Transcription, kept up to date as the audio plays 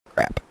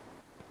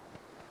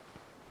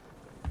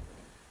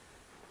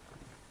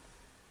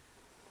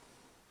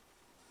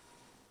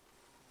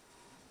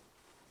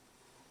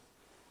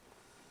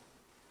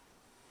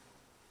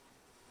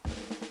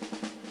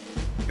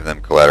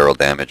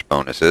damage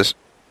bonuses.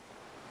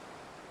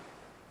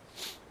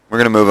 We're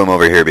going to move them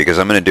over here because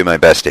I'm going to do my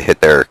best to hit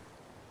their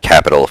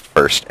capital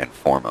first and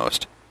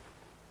foremost.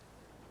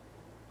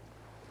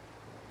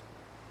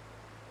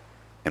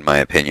 In my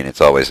opinion,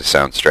 it's always a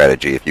sound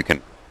strategy. If you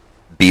can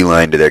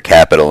beeline to their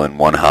capital in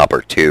one hop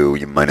or two,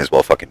 you might as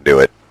well fucking do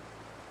it.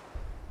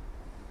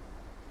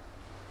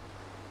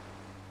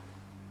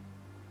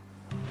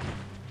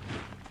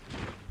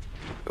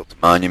 Built a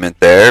monument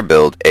there,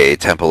 build a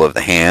Temple of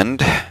the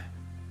Hand.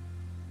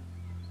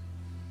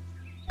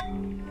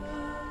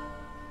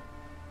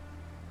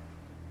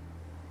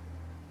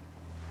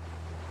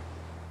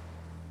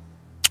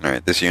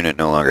 Alright, this unit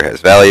no longer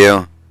has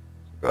value.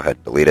 Go ahead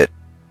and delete it.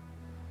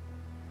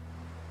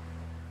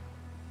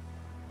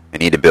 I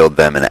need to build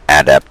them an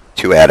adept,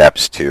 2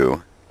 adepts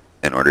too,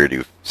 in order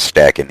to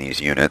stack in these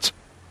units.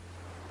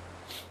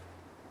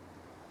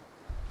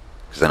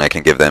 Because then I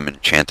can give them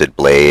Enchanted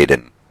Blade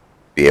and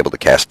be able to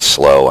cast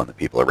slow on the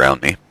people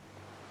around me.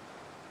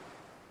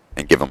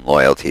 And give them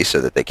loyalty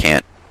so that they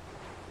can't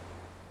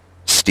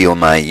steal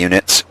my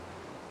units.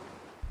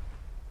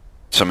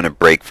 So I'm going to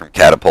break from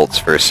catapults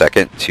for a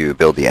second to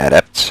build the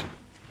adepts.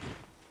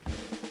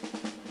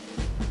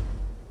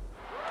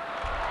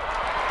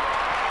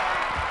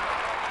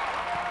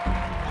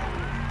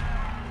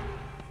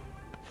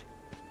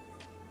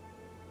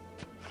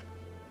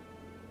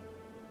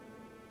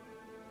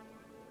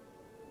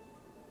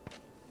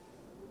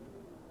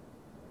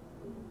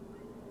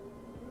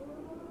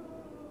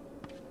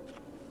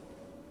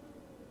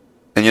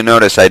 And you'll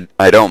notice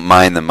I don't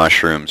mind the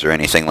mushrooms or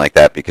anything like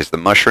that because the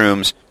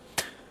mushrooms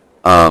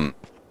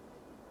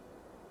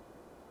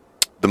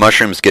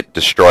get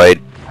destroyed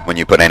when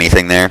you put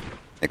anything there,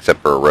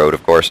 except for a road,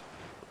 of course.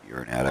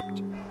 You're an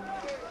adept.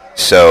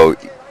 So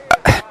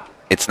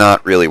it's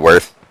not really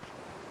worth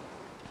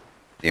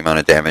the amount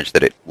of damage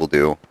that it will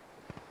do.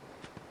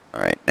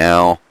 Alright,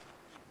 now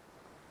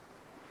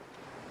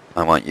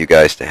I want you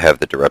guys to have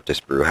the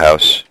Diruptus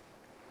Brewhouse.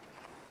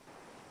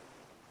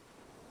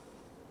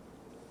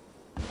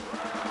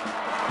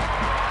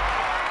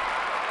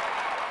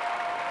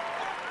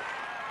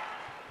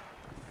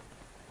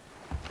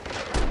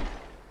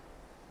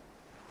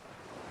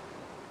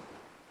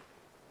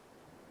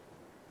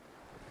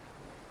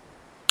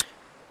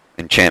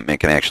 Enchantment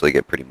can actually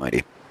get pretty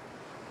mighty.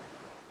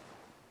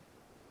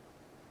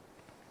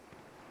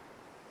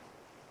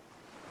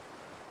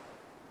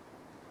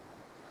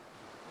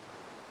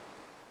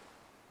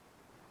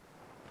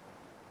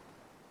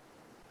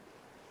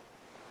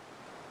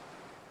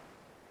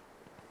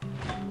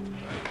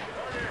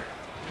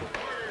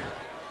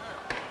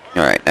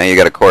 Alright, now you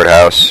got a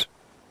courthouse.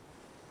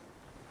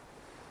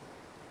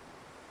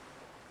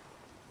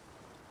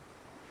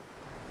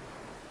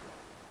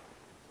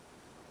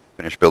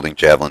 Finish building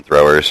javelin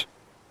throwers.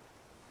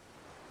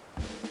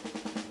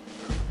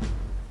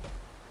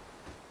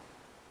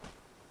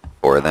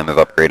 Four of them have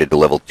upgraded to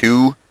level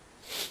 2.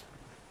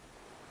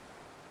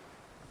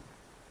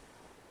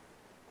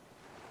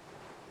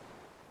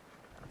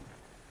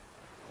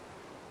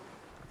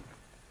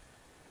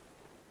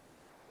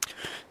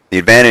 The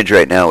advantage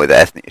right now with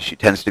Ethne, she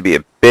tends to be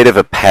a bit of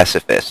a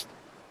pacifist.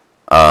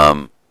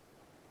 I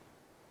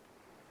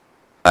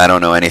don't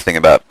know anything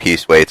about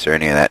peace weights or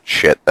any of that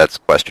shit. That's a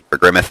question for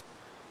Grimmeth.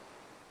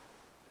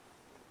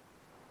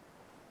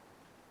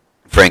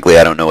 Frankly,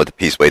 I don't know what the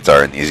peace weights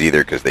are in these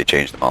either, because they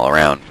changed them all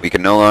around. We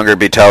can no longer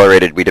be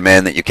tolerated. We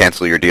demand that you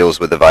cancel your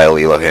deals with the vile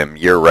Elohim.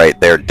 You're right,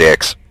 they're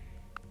dicks.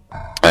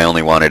 I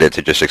only wanted it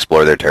to just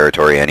explore their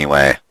territory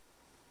anyway.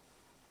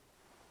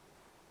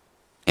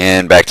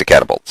 And back to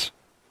catapults.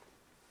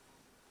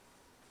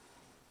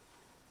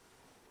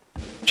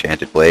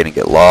 Enchanted Blade and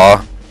get Law.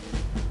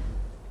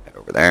 Head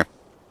over there.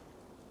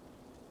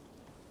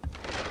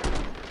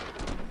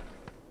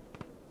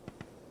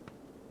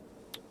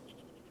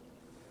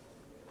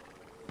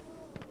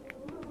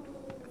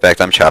 In fact,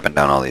 I'm chopping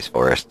down all these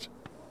forests.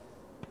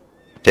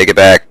 Take it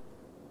back.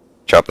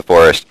 Chop the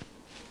forest.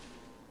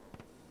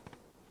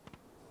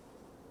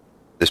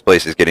 This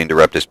place is getting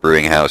Diruptus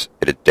Brewing House.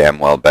 It damn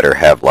well better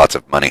have lots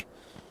of money.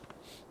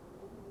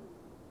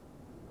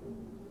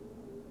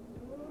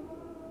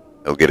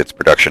 It'll get its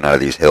production out of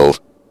these hills.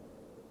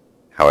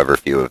 However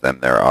few of them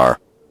there are.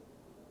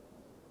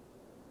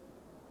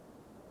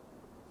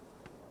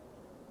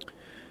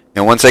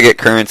 And once I get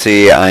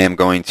currency, I am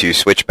going to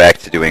switch back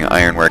to doing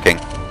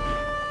ironworking.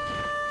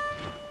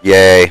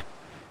 Yay.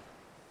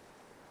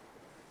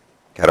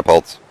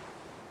 Catapults.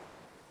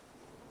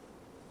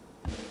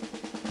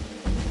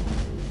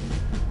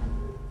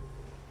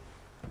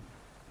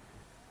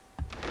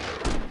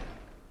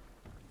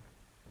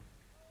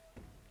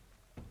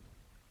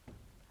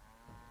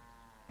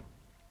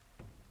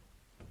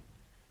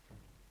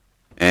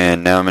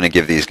 And now I'm going to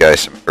give these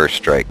guys some first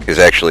strike, because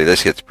actually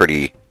this gets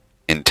pretty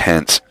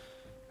intense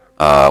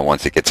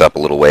once it gets up a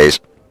little ways.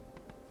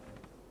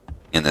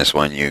 In this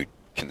one you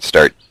can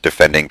start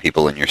defending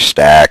people in your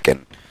stack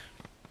and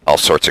all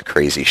sorts of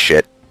crazy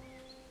shit.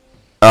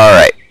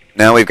 Alright,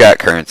 now we've got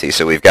currency,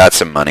 so we've got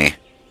some money.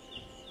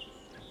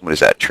 What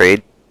is that,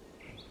 trade?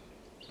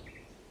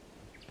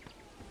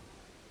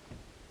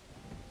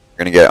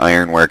 We're gonna get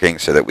iron working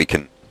so that we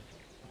can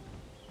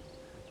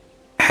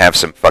have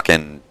some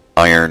fucking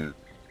iron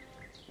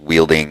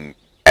wielding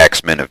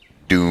axemen of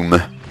doom.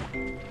 Alright,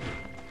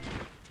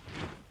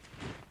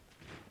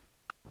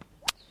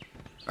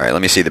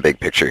 let me see the big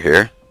picture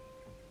here.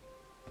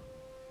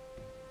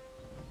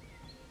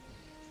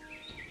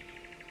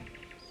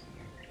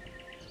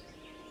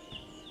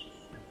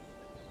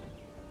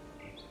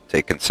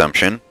 Take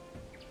consumption.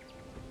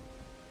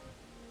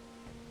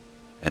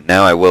 And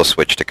now I will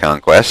switch to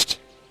conquest.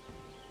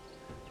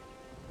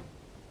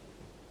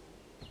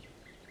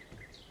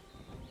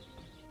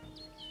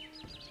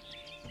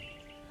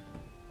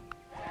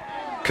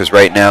 Because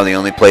right now the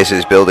only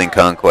places building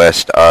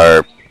conquest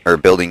are, or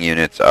building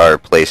units are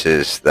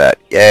places that,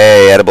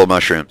 yay, edible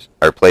mushrooms,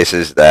 are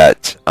places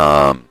that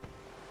are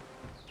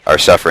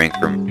suffering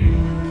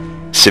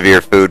from severe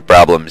food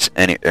problems,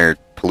 or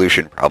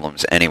pollution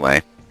problems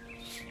anyway.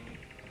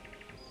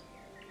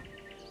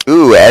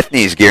 Ooh,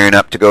 Ethne's gearing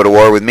up to go to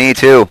war with me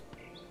too.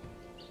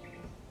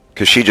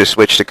 Because she just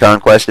switched to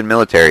conquest and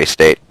military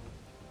state.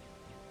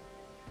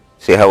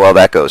 See how well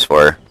that goes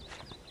for her.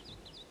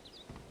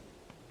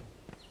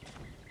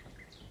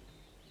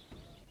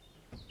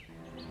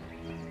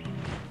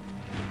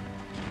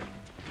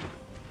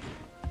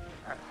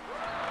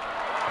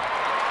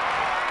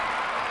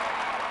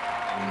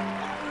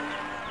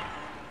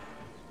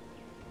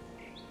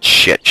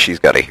 Shit, she's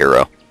got a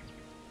hero.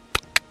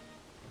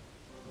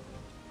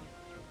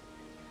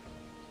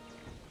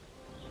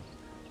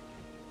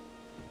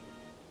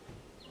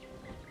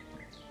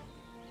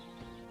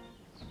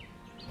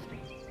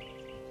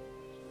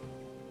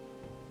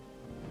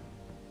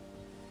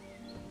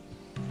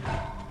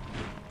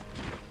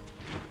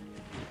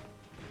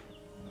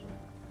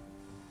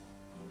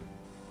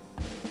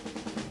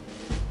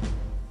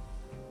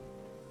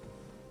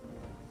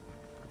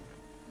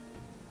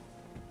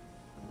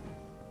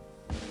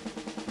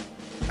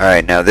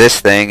 Alright, now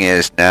this thing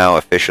is now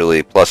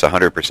officially plus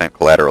 100%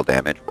 collateral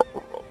damage.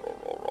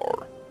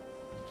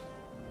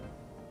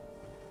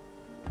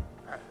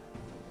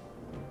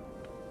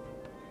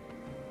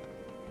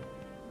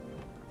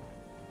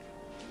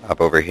 Hop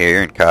over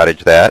here and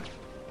cottage that.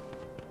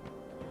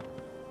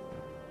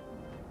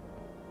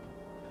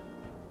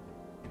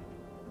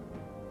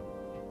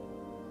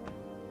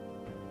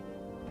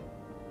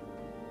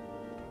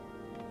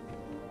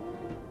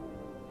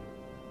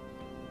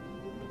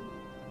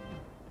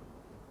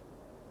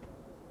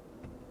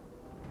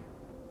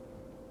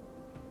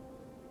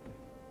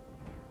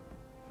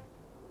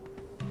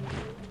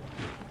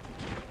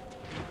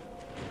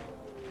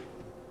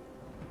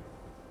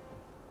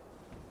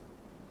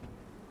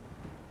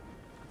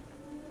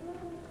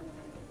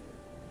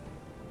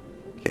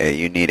 Okay,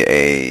 you need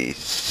a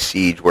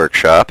siege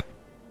workshop.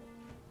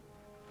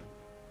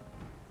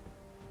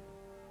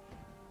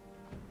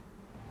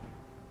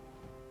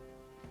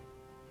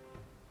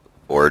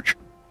 Forge.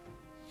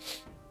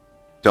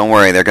 Don't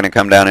worry, they're going to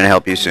come down and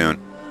help you soon.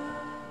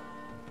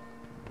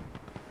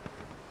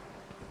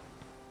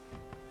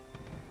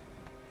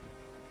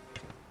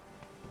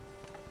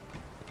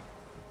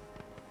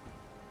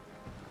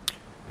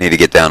 Need to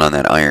get down on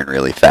that iron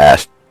really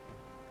fast.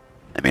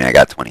 I mean, I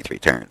got 23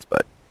 turns,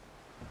 but...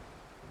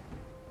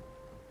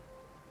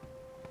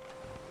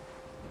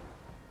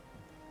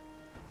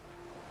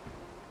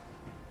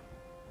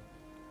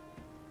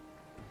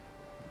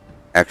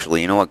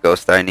 Actually, you know what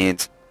Ghost Eye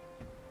needs?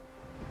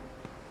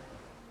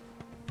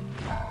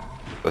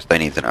 Ghost Eye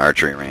needs an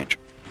archery range.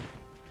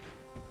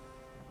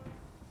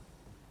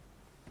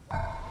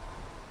 How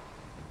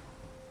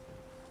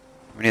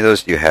many of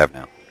those do you have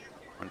now?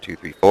 1, 2,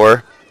 3,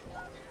 4.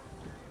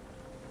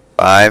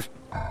 5.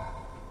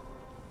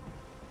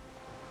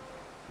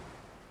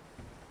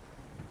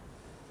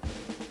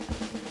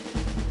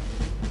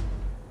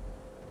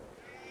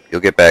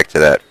 You'll get back to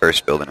that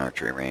first build an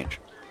archery range.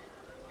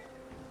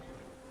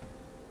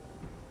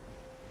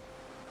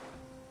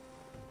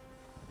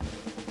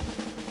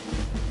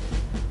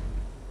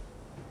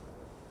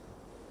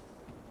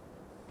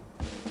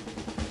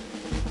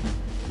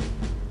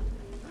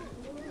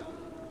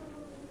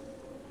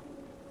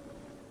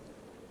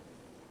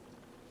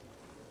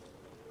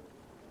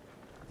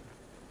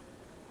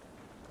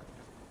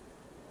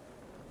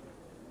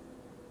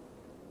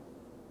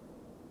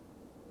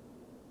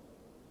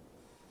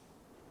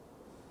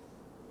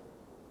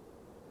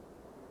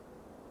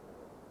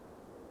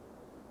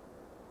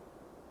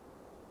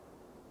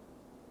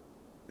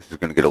 This is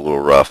going to get a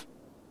little rough.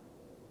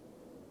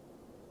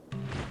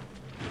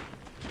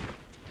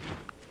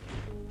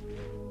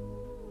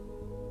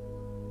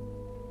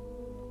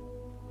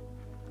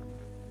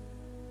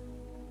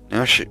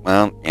 No,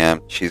 well, yeah,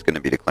 she's going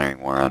to be declaring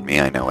war on me,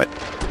 I know it.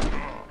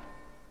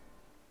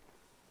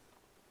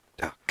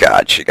 Oh,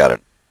 God, she got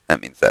it.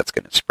 That means that's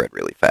going to spread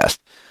really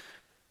fast.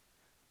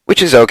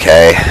 Which is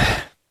okay.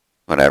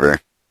 Whatever.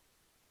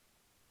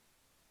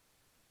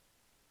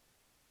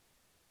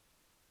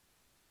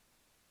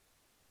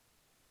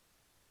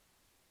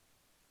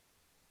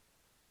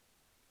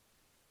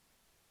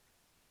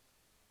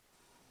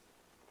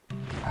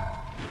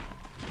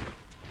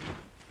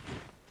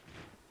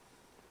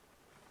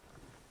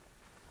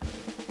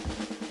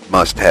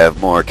 Must have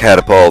more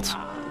catapults.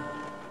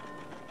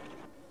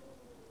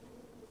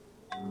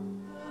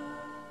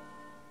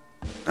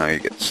 Now you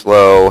get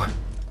slow.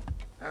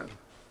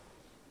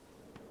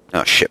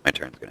 Oh shit, my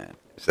turn's gonna end.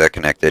 Is that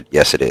connected?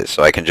 Yes it is.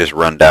 So I can just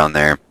run down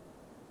there.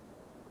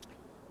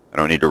 I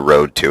don't need to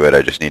road to it,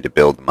 I just need to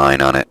build the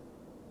mine on it.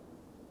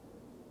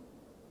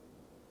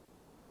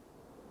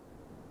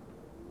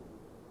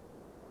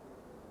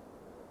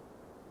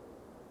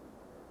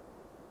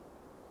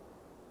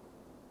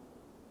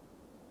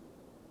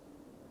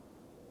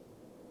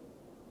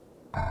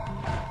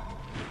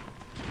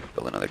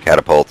 Build another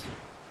catapult.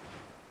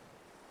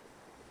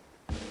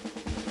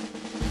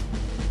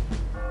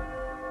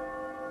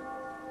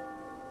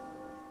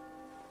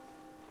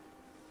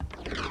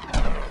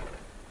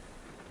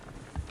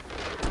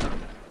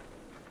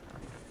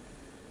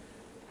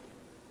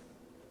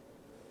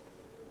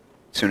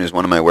 As soon as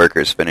one of my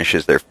workers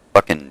finishes their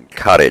fucking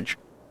cottage,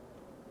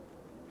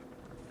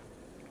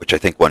 which I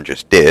think one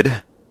just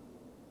did.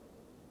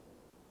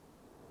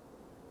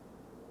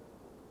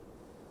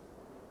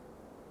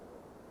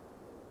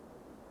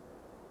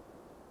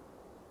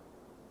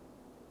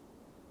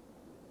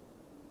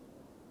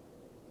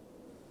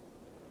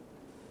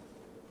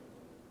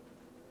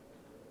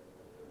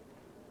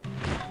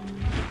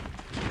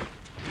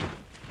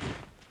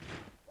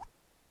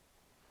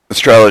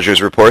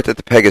 Astrologers report that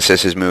the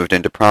Pegasus has moved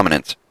into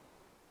prominence.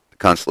 The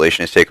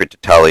constellation is sacred to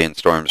Tali and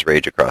storms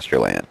rage across your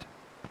land.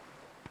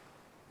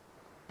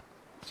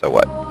 So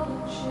what?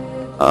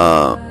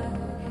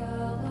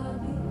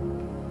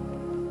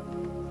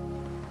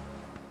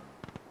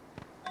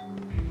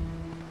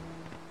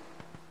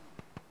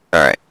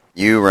 Alright,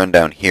 you run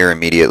down here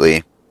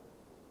immediately.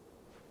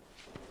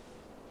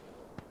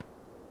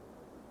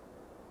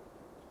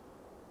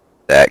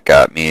 That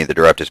got me the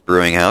Diruptus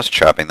Brewing House,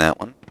 chopping that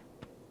one.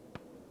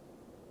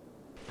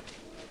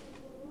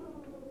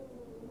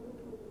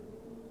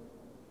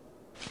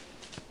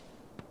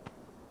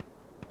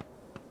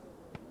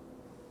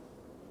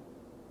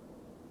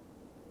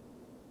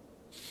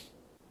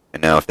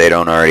 And now if they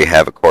don't already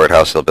have a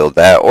courthouse, they'll build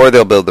that, or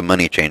they'll build the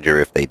money changer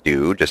if they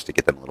do, just to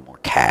get them a little more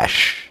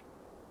cash.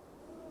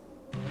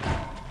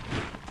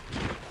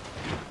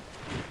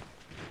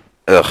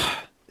 Ugh,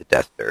 the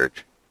Death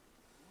Dirge.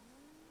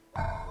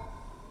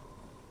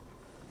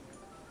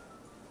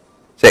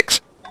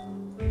 6.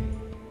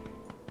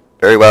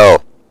 Very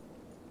well.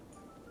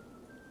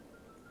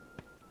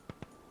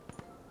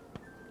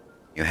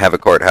 You have a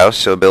courthouse,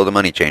 so build a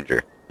money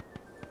changer.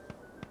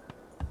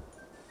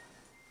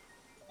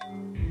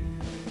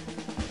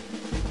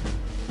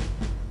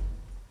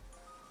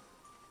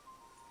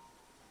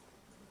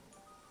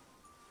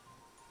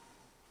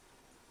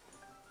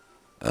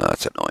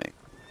 That's annoying.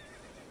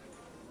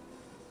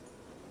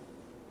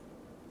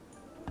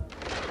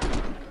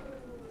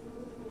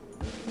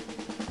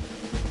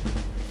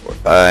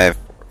 4,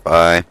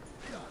 5.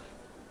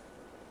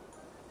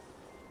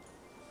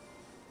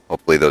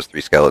 Hopefully those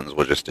 3 skeletons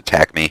will just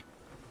attack me.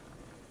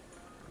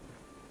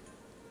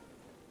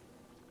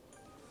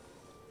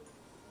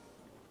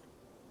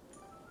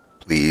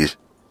 Please.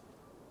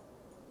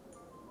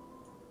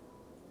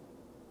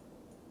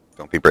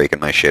 Don't be breaking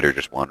my shit or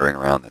just wandering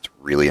around. That's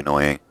really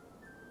annoying.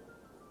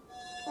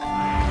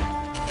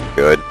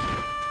 Good.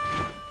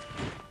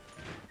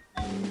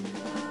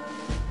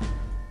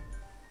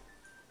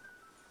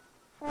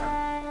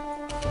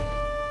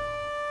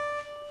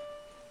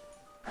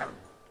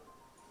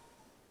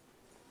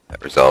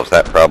 That resolves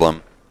that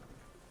problem.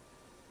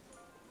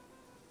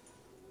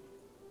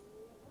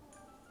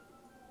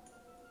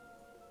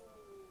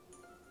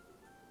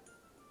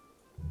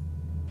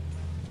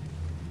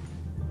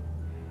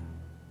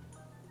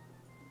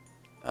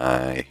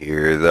 I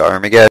hear the Armageddon.